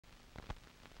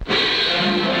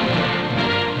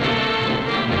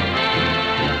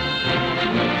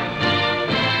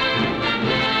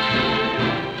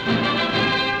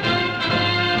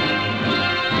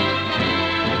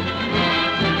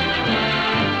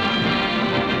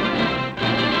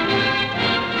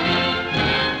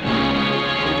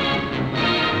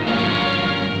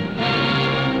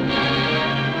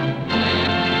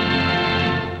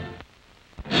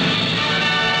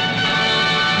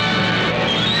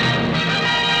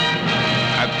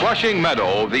Flushing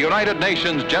Meadow, the United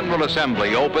Nations General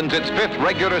Assembly opens its 5th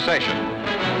regular session.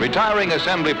 Retiring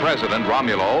Assembly President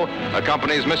Romulo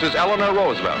accompanies Mrs. Eleanor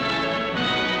Roosevelt.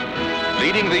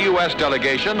 Leading the U.S.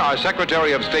 delegation are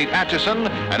Secretary of State Acheson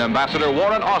and Ambassador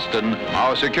Warren Austin,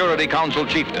 our Security Council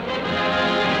chieftain.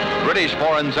 British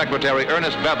Foreign Secretary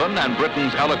Ernest Bevin and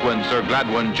Britain's eloquent Sir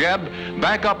Gladwin Jebb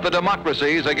back up the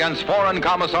democracies against Foreign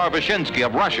Commissar Wyszynski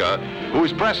of Russia,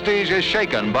 whose prestige is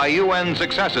shaken by UN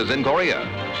successes in Korea.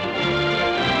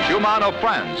 Schuman of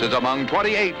France is among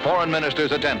 28 foreign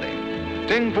ministers attending.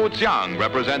 Ting Fujiang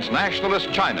represents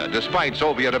nationalist China despite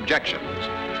Soviet objections.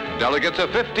 Delegates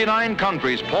of 59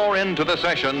 countries pour into the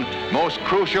session, most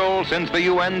crucial since the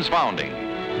UN's founding.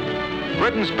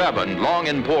 Britain's Bevin, long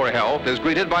in poor health, is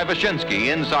greeted by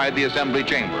Wyszynski inside the Assembly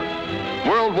chamber.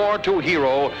 World War II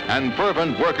hero and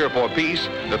fervent worker for peace,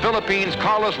 the Philippines'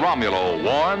 Carlos Romulo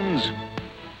warns,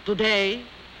 "Today,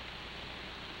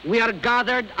 we are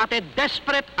gathered at a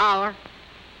desperate hour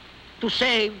to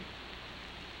save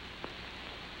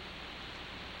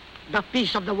the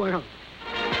peace of the world."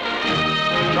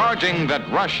 Charging that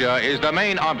Russia is the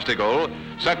main obstacle,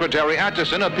 Secretary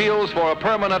Acheson appeals for a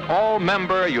permanent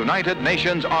all-member United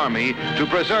Nations Army to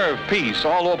preserve peace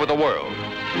all over the world.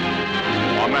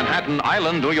 On Manhattan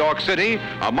Island, New York City,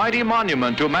 a mighty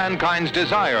monument to mankind's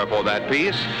desire for that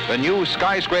peace, the new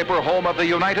skyscraper home of the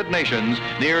United Nations,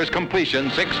 nears completion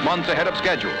 6 months ahead of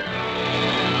schedule.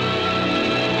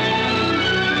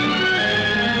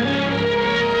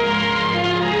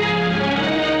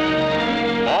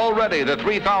 Already, the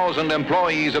 3,000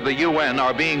 employees of the UN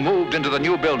are being moved into the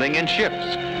new building in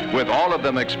shifts, with all of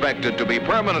them expected to be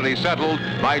permanently settled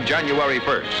by January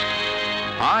 1st.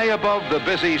 High above the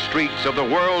busy streets of the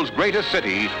world's greatest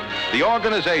city, the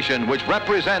organization which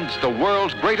represents the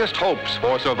world's greatest hopes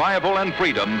for survival and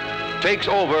freedom takes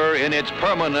over in its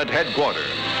permanent headquarters.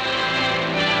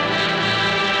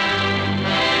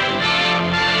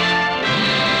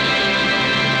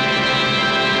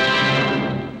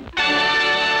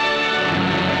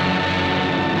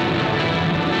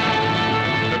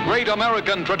 The great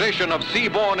American tradition of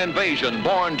seaborne invasion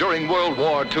born during World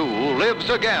War II lives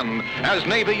again as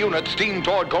Navy units steam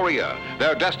toward Korea.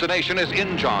 Their destination is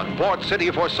Incheon, port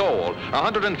city for Seoul,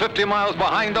 150 miles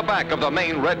behind the back of the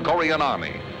main Red Korean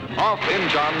Army. Off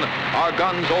Incheon, our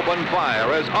guns open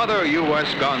fire as other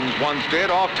U.S. guns once did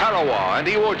off Tarawa and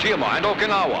Iwo Jima and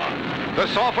Okinawa. The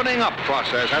softening up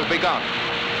process has begun.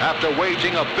 After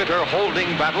waging a bitter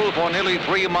holding battle for nearly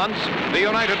 3 months, the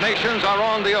United Nations are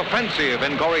on the offensive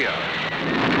in Korea.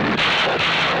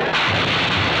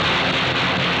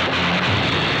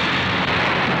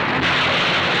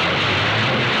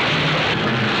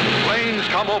 Planes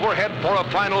come overhead for a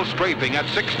final strafing at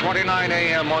 6:29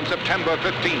 a.m. on September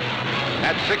 15th.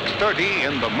 At 6:30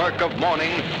 in the murk of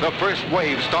morning, the first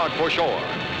waves start for shore.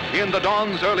 In the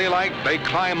dawn's early light, they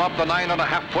climb up the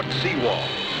 9.5-foot seawall.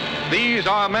 These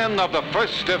are men of the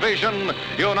 1st Division,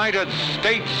 United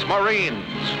States Marines.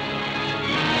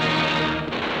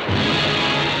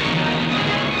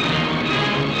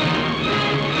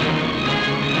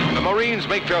 The Marines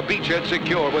make their beachhead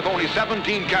secure with only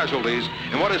 17 casualties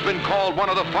in what has been called one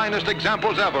of the finest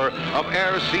examples ever of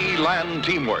air-sea-land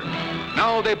teamwork.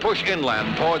 Now they push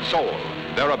inland toward Seoul.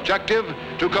 Their objective,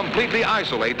 to completely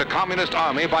isolate the Communist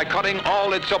Army by cutting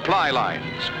all its supply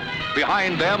lines.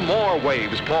 Behind them, more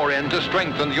waves pour in to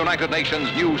strengthen the United Nations'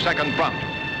 new second front.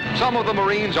 Some of the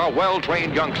Marines are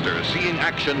well-trained youngsters seeing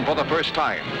action for the first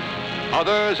time.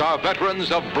 Others are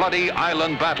veterans of bloody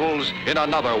island battles in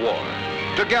another war.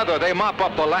 Together, they mop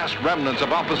up the last remnants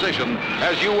of opposition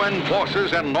as UN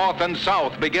forces in North and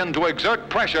South begin to exert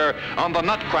pressure on the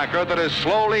nutcracker that is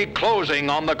slowly closing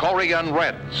on the Korean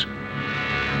Reds.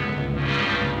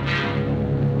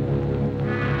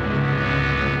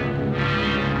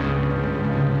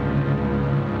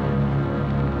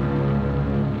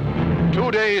 Two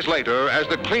days later, as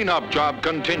the cleanup job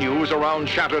continues around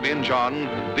shattered Incheon,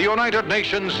 the United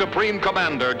Nations Supreme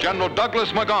Commander, General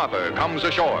Douglas MacArthur, comes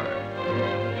ashore.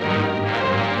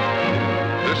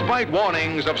 Despite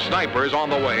warnings of snipers on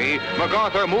the way,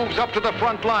 MacArthur moves up to the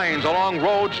front lines along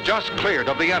roads just cleared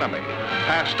of the enemy,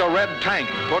 past a red tank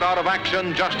put out of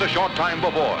action just a short time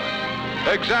before.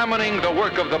 Examining the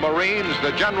work of the Marines,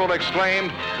 the general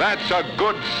exclaimed, "That's a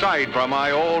good sight for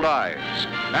my old eyes."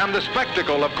 And the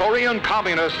spectacle of Korean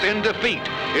communists in defeat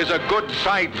is a good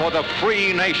sight for the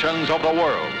free nations of the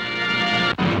world.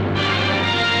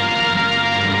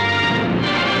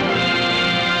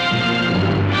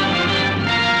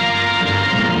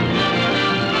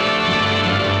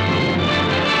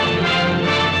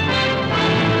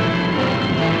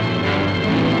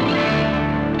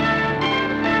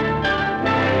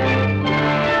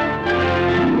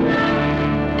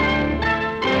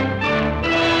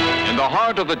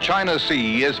 of the China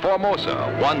Sea is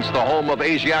Formosa, once the home of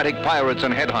Asiatic pirates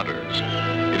and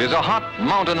headhunters. It is a hot,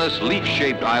 mountainous,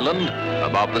 leaf-shaped island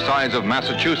about the size of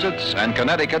Massachusetts and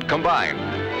Connecticut combined.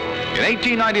 In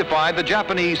 1895, the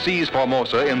Japanese seized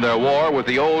Formosa in their war with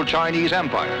the old Chinese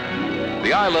Empire.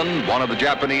 The island, one of the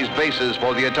Japanese bases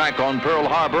for the attack on Pearl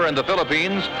Harbor in the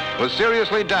Philippines, was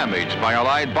seriously damaged by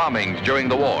Allied bombings during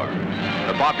the war.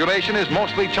 The population is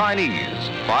mostly Chinese,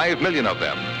 5 million of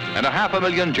them, and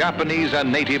 500,000 Japanese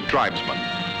and native tribesmen.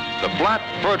 The flat,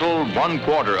 fertile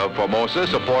 1/4 of Formosa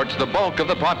supports the bulk of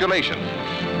the population.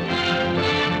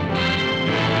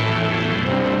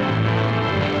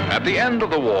 At the end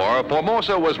of the war,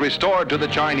 Formosa was restored to the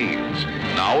Chinese.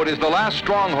 Now it is the last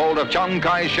stronghold of Chiang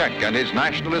Kai-shek and his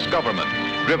nationalist government,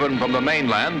 driven from the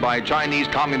mainland by Chinese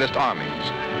communist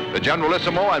armies. The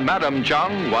Generalissimo and Madame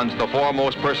Chiang, once the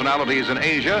foremost personalities in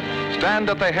Asia, stand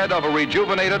at the head of a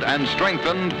rejuvenated and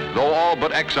strengthened, though all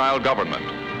but exiled government.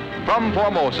 From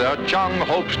Formosa, Chiang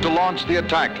hopes to launch the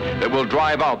attack that will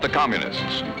drive out the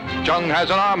communists. Chiang has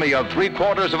an army of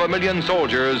 750,000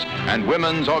 soldiers and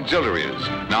women's auxiliaries,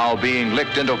 now being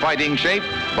licked into fighting shape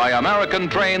by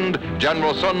American-trained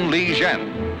General Sun Li-Zhen.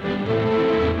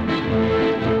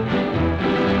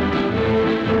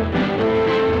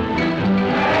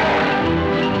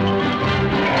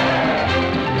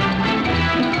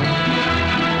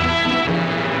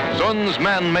 Sun's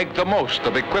men make the most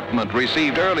of equipment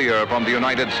received earlier from the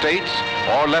United States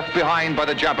or left behind by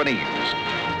the Japanese.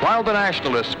 While the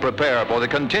nationalists prepare for the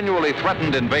continually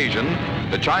threatened invasion,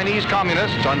 the Chinese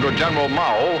communists under General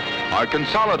Mao are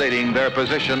consolidating their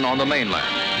position on the mainland.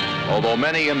 Although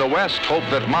many in the West hope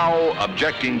that Mao,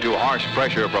 objecting to harsh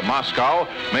pressure from Moscow,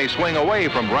 may swing away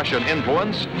from Russian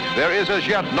influence, there is as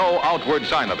yet no outward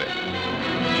sign of it.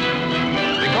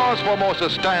 Because Formosa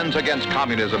stands against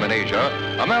communism in Asia,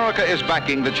 America is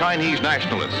backing the Chinese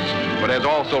nationalists, but has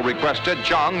also requested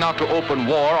Chiang not to open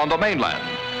war on the mainland.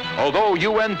 Although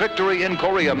UN victory in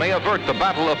Korea may avert the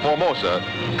Battle of Formosa,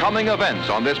 coming events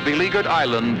on this beleaguered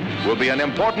island will be an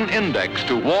important index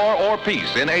to war or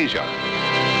peace in Asia.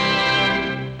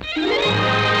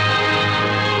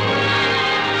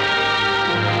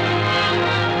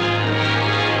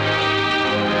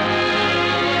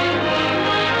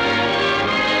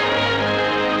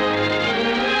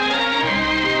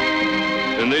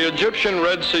 In the Egyptian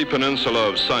Red Sea Peninsula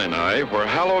of Sinai, where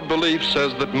hallowed belief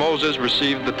says that Moses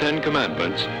received the 10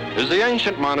 Commandments, is the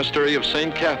ancient monastery of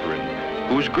St. Catherine,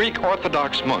 whose Greek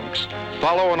Orthodox monks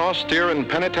follow an austere and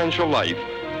penitential life,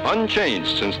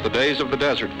 unchanged since the days of the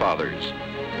Desert Fathers.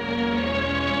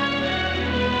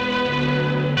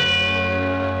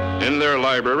 In their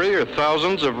library are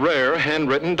thousands of rare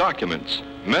handwritten documents,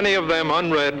 many of them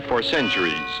unread for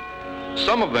centuries.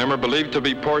 Some of them are believed to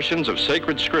be portions of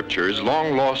sacred scriptures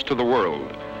long lost to the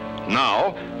world.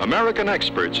 Now, American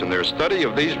experts in their study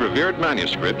of these revered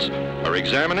manuscripts are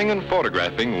examining and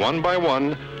photographing one by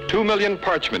one 2 million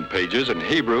parchment pages in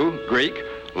Hebrew, Greek,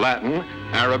 Latin,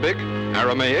 Arabic,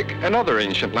 Aramaic, and other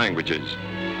ancient languages.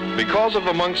 Because of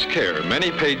the monks' care, many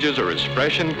pages are as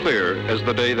fresh and clear as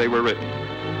the day they were written.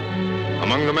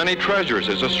 Among the many treasures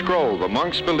is a scroll the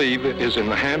monks believe is in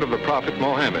the hand of the Prophet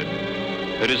Mohammed.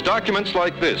 It is documents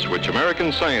like this which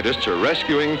American scientists are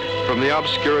rescuing from the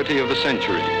obscurity of the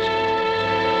centuries.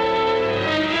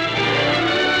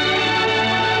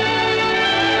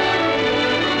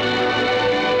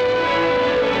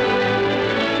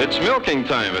 It's milking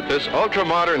time at this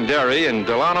ultra-modern dairy in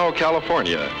Delano,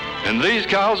 California, and these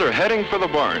cows are heading for the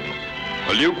barn.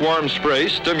 A lukewarm spray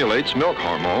stimulates milk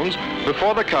hormones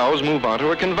before the cows move onto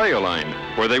a conveyor line,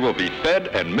 where they will be fed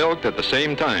and milked at the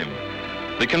same time.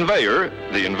 The conveyor,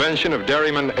 the invention of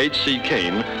dairyman H.C.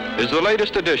 Kane, is the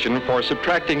latest addition for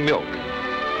subtracting milk.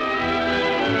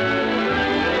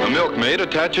 A milkmaid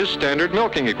attaches standard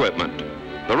milking equipment.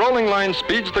 The rolling line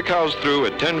speeds the cows through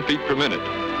at 10 feet per minute.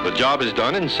 The job is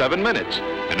done in 7 minutes,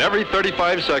 and every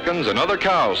 35 seconds another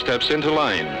cow steps into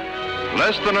line.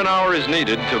 Less than an hour is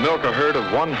needed to milk a herd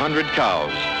of 100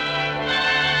 cows.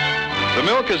 The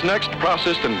milk is next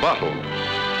processed and bottled.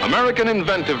 American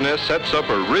inventiveness sets up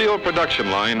a real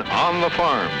production line on the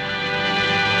farm.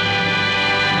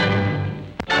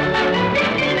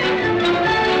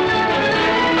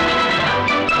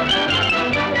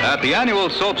 At the annual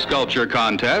soap sculpture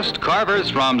contest,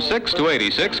 carvers from 6 to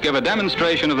 86 give a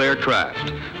demonstration of their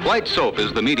craft. White soap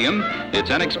is the medium. It's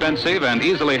inexpensive and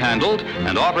easily handled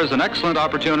and offers an excellent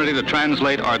opportunity to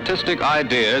translate artistic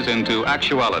ideas into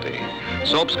actuality.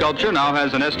 Soap sculpture now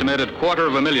has an estimated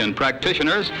 250,000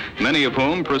 practitioners, many of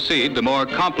whom proceed to more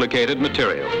complicated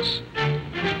materials.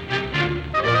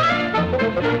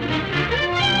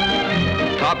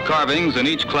 Top carvings in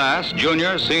each class,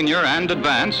 junior, senior, and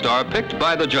advanced, are picked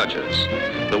by the judges.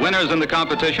 The winners in the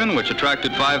competition, which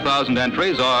attracted 5,000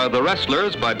 entries, are The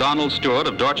Wrestlers by Donald Stewart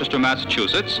of Dorchester,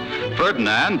 Massachusetts,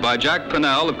 Ferdinand by Jack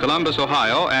Pinnell of Columbus,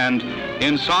 Ohio, and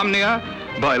Insomnia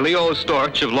by Leo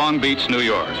Storch of Long Beach, New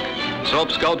York.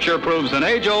 Soap sculpture proves an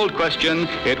age-old question.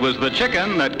 It was the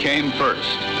chicken that came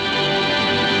first.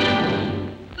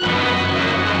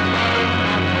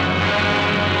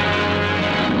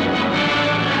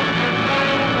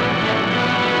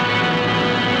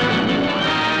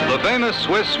 The famous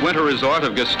Swiss winter resort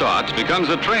of Gstaad becomes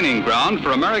a training ground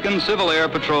for American Civil Air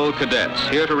Patrol cadets,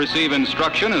 here to receive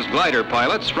instruction as glider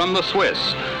pilots from the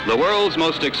Swiss, the world's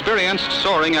most experienced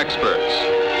soaring experts.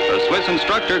 A Swiss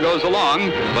instructor goes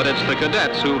along, but it's the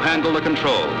cadets who handle the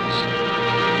controls.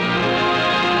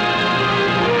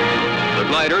 The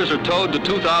gliders are towed to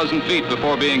 2,000 feet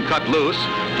before being cut loose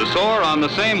to soar on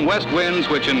the same west winds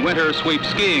which in winter sweep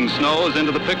skiing snows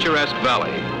into the picturesque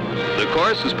valley. The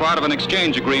course is part of an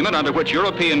exchange agreement under which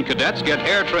European cadets get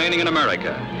air training in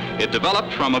America. It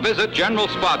developed from a visit General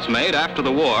Spots made after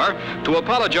the war to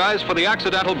apologize for the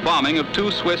accidental bombing of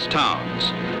 2 Swiss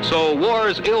towns. So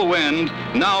war's ill wind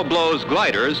now blows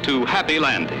gliders to happy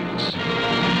landings.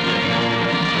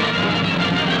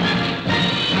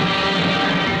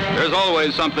 There's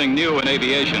always something new in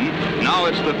aviation. Now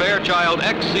it's the Fairchild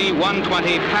XC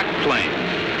 120 pack plane,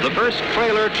 the first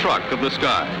trailer truck of the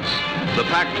skies. The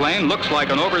pack plane looks like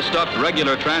an overstuffed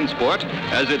regular transport,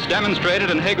 as it's demonstrated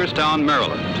in Hagerstown,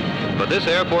 Maryland. But this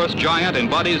Air Force giant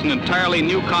embodies an entirely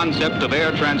new concept of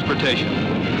air transportation.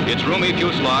 Its roomy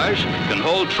fuselage can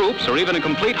hold troops or even a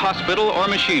complete hospital or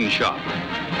machine shop.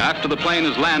 After the plane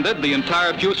is landed, the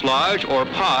entire fuselage or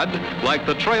pod, like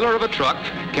the trailer of a truck,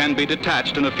 can be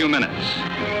detached in a few minutes.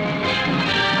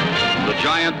 The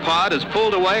giant pod is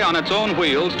pulled away on its own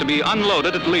wheels to be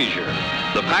unloaded at leisure.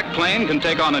 The pack plane can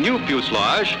take on a new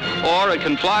fuselage, or it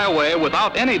can fly away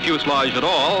without any fuselage at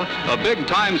all, a big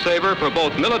time saver for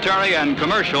both military and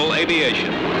commercial aviation.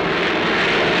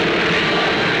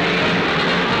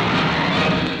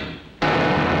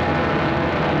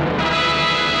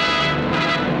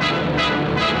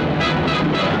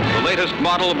 The latest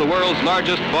model of the world's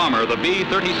largest bomber, the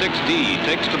B-36D,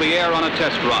 takes to the air on a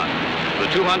test run. The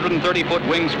 230-foot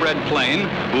wing-spread plane,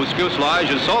 whose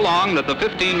fuselage is so long that the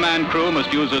 15-man crew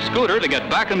must use a scooter to get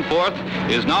back and forth,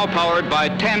 is now powered by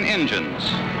 10 engines.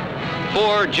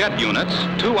 4 jet units,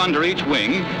 2 under each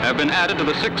wing, have been added to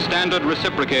the 6 standard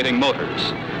reciprocating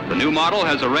motors. The new model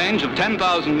has a range of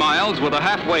 10,000 miles with a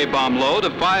halfway bomb load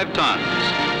of 5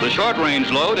 tons. The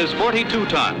short-range load is 42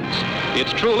 tons.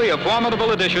 It's truly a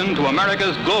formidable addition to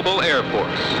America's global Air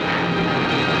Force.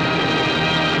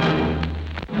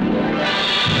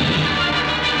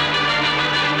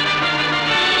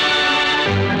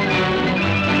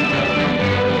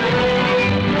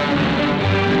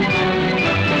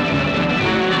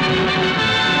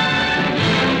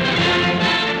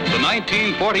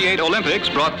 The 1948 Olympics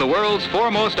brought the world's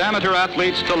foremost amateur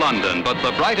athletes to London, but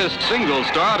the brightest single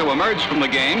star to emerge from the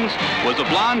games was a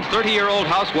blonde 30-year-old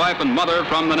housewife and mother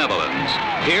from the Netherlands.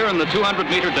 Here in the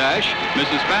 200-meter dash,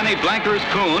 Mrs. Fanny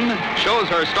Blankers-Koen shows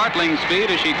her startling speed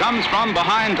as she comes from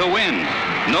behind to win.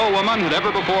 No woman had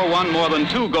ever before won more than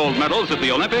 2 gold medals at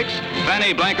the Olympics.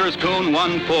 Fanny Blankers-Koen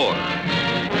won 4.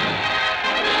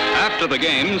 After the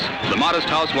games, the modest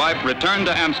housewife returned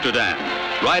to Amsterdam.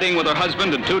 Riding with her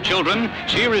husband and 2 children,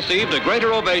 she received a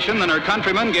greater ovation than her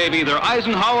countrymen gave either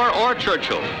Eisenhower or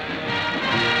Churchill.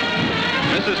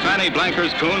 Mrs. Fanny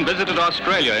Blankers-Koen visited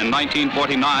Australia in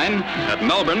 1949. At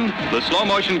Melbourne, the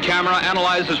slow-motion camera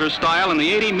analyzes her style in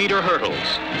the 80-meter hurdles.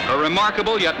 Her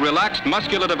remarkable yet relaxed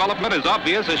muscular development is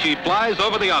obvious as she flies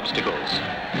over the obstacles.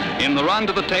 In the run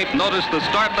to the tape, notice the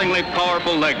startlingly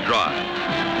powerful leg drive.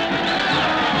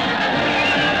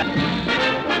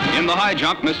 In the high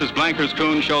jump, Mrs.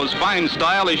 Blankers-Koen shows fine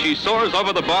style as she soars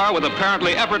over the bar with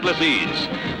apparently effortless ease.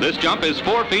 This jump is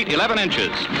 4 feet 11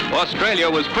 inches. Australia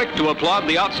was quick to applaud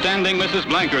the outstanding Mrs.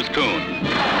 Blankers-Koen.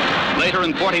 Later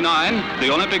in '49,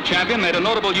 the Olympic champion made a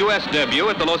notable U.S. debut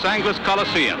at the Los Angeles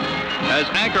Coliseum. As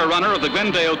anchor runner of the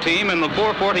Glendale team in the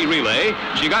 440 relay,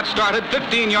 she got started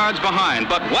 15 yards behind,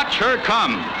 but watch her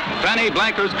come. Fanny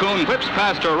Blankers-Koen whips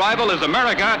past her rival as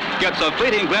America gets a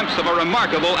fleeting glimpse of a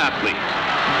remarkable athlete.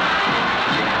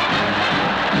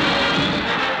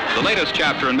 The latest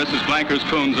chapter in Mrs.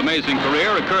 Blankers-Koen's amazing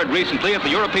career occurred recently at the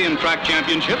European Track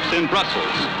Championships in Brussels.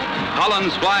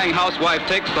 Holland's flying housewife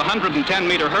takes the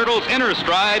 110-meter hurdles in her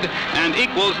stride and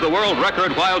equals the world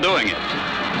record while doing it.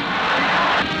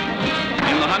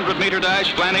 In the 100-meter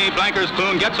dash, Fanny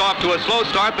Blankers-Koen gets off to a slow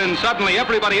start, then suddenly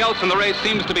everybody else in the race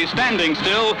seems to be standing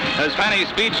still as Fanny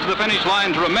speeds to the finish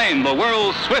line to remain the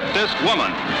world's swiftest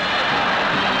woman.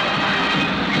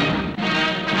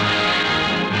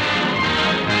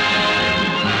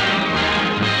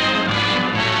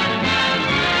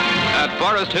 At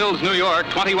Forest Hills, New York,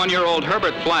 21-year-old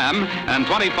Herbert Flam and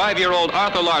 25-year-old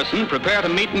Arthur Larson prepare to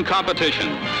meet in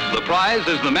competition. The prize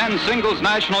is the men's singles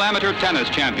national amateur tennis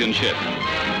championship.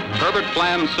 Herbert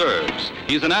Flam serves.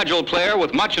 He's an agile player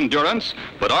with much endurance,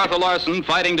 but Arthur Larson,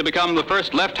 fighting to become the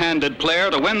first left-handed player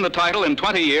to win the title in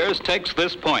 20 years, takes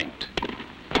this point.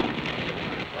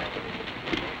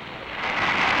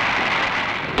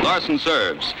 Larson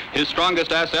serves. His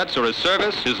strongest assets are his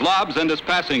service, his lobs, and his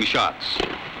passing shots.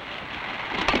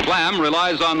 Flam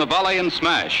relies on the volley and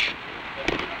smash.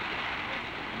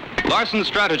 Larson's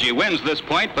strategy wins this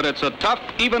point, but it's a tough,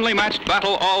 evenly matched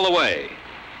battle all the way.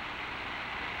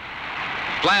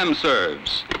 Flam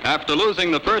serves. After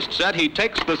losing the first set, he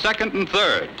takes the second and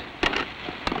third.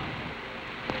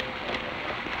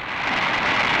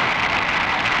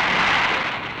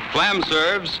 Flam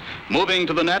serves. Moving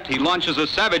to the net, he launches a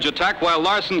savage attack while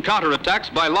Larson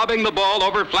counterattacks by lobbing the ball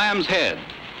over Flam's head.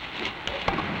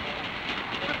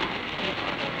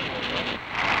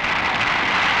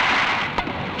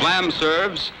 Flam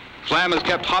serves. Flam is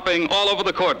kept hopping all over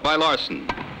the court by Larson.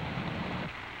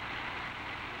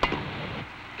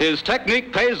 His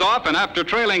technique pays off, and after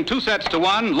trailing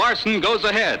 2-1, Larson goes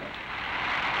ahead.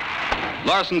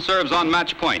 Larson serves on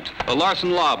match point. The Larson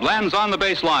lob lands on the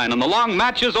baseline, and the long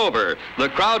match is over. The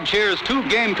crowd cheers two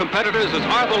game competitors as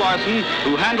Arthur Larson,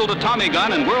 who handled a Tommy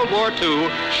gun in World War II,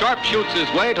 sharpshoots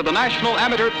his way to the national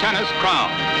amateur tennis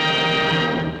crown.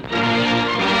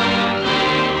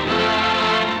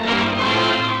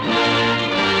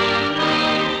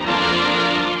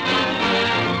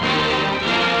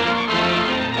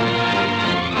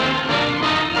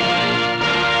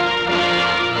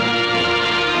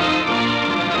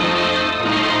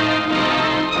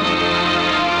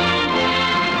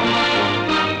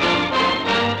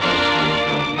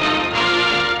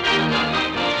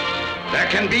 There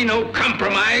can be no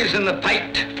compromise in the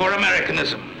fight for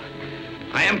Americanism.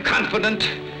 I am confident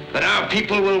that our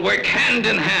people will work hand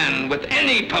in hand with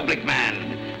any public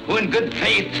man who in good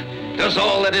faith does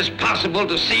all that is possible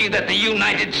to see that the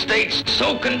United States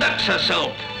so conducts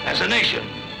herself as a nation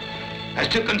as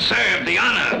to conserve the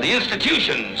honor, the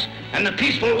institutions, and the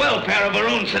peaceful welfare of our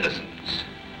own citizens.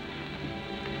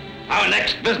 Our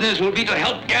next business will be to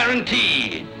help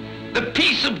guarantee the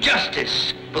peace of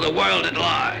justice for the world at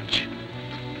large.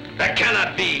 There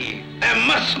cannot be, there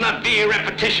must not be a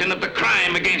repetition of the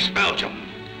crime against Belgium.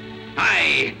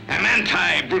 I am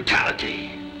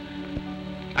anti-brutality.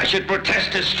 I should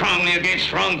protest as strongly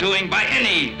against wrongdoing by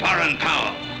any foreign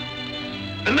power.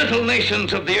 The little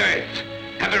nations of the earth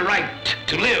have a right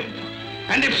to live,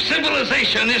 and if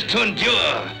civilization is to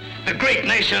endure, the great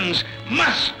nations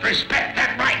must respect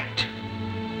that right.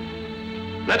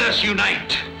 Let us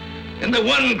unite in the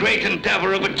one great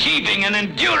endeavor of achieving an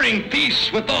enduring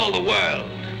peace with all the world.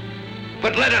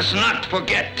 But let us not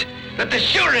forget that the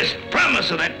surest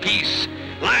promise of that peace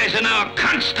lies in our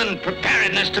constant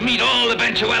preparedness to meet all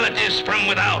eventualities from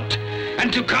without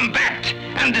and to combat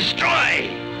and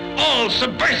destroy all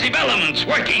subversive elements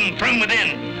working from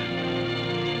within.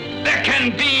 There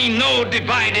can be no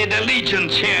divided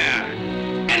allegiance here.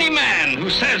 Any man who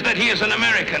says that he is an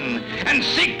American and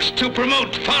seeks to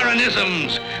promote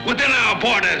foreignisms within our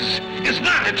borders is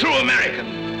not a true American.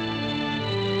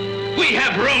 We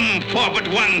have room for but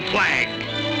one flag,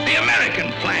 the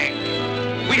American flag.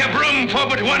 We have room for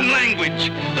but one language,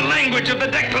 the language of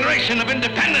the Declaration of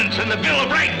Independence and the Bill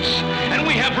of Rights. And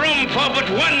we have room for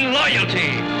but one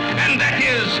loyalty, and that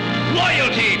is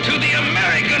loyalty to the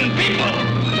American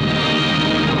people.